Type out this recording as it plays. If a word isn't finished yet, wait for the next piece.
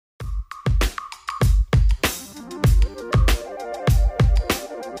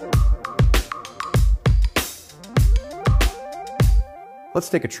Let's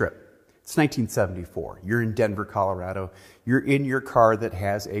take a trip. It's 1974. You're in Denver, Colorado. You're in your car that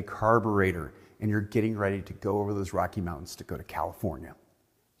has a carburetor, and you're getting ready to go over those Rocky Mountains to go to California.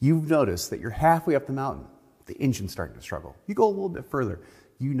 You've noticed that you're halfway up the mountain. The engine's starting to struggle. You go a little bit further.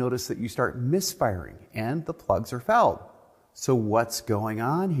 You notice that you start misfiring, and the plugs are fouled. So what's going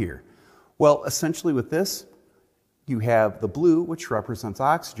on here? Well, essentially with this, you have the blue, which represents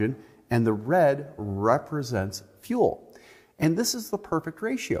oxygen, and the red represents fuel. And this is the perfect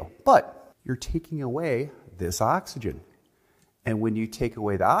ratio, but you're taking away this oxygen. And when you take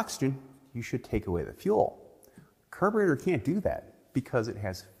away the oxygen, you should take away the fuel. Carburetor can't do that because it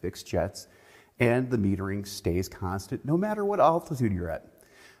has fixed jets and the metering stays constant no matter what altitude you're at.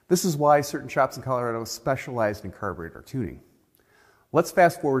 This is why certain shops in Colorado specialize in carburetor tuning. Let's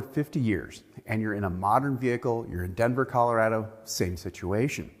fast forward 50 years and you're in a modern vehicle, you're in Denver, Colorado, same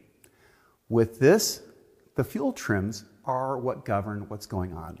situation. With this, the fuel trims are what govern what's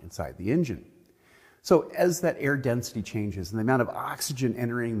going on inside the engine. So as that air density changes and the amount of oxygen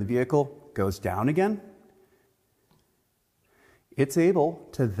entering the vehicle goes down again, it's able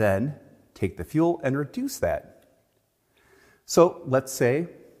to then take the fuel and reduce that. So let's say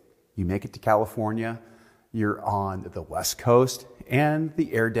you make it to California, you're on the West Coast, and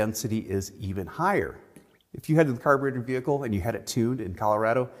the air density is even higher. If you had the carburetor vehicle and you had it tuned in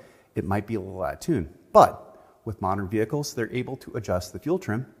Colorado, it might be a little out of tune. But with modern vehicles, they're able to adjust the fuel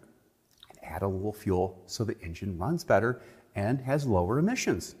trim and add a little fuel so the engine runs better and has lower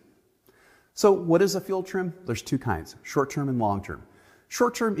emissions. So what is a fuel trim? There's two kinds, short-term and long-term.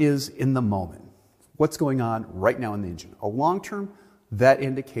 Short-term is in the moment, what's going on right now in the engine. A long-term, that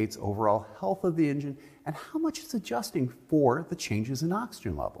indicates overall health of the engine and how much it's adjusting for the changes in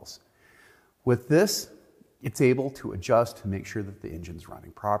oxygen levels. With this, it's able to adjust to make sure that the engine's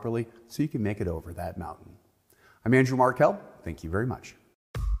running properly so you can make it over that mountain. I'm Andrew Markel. Thank you very much.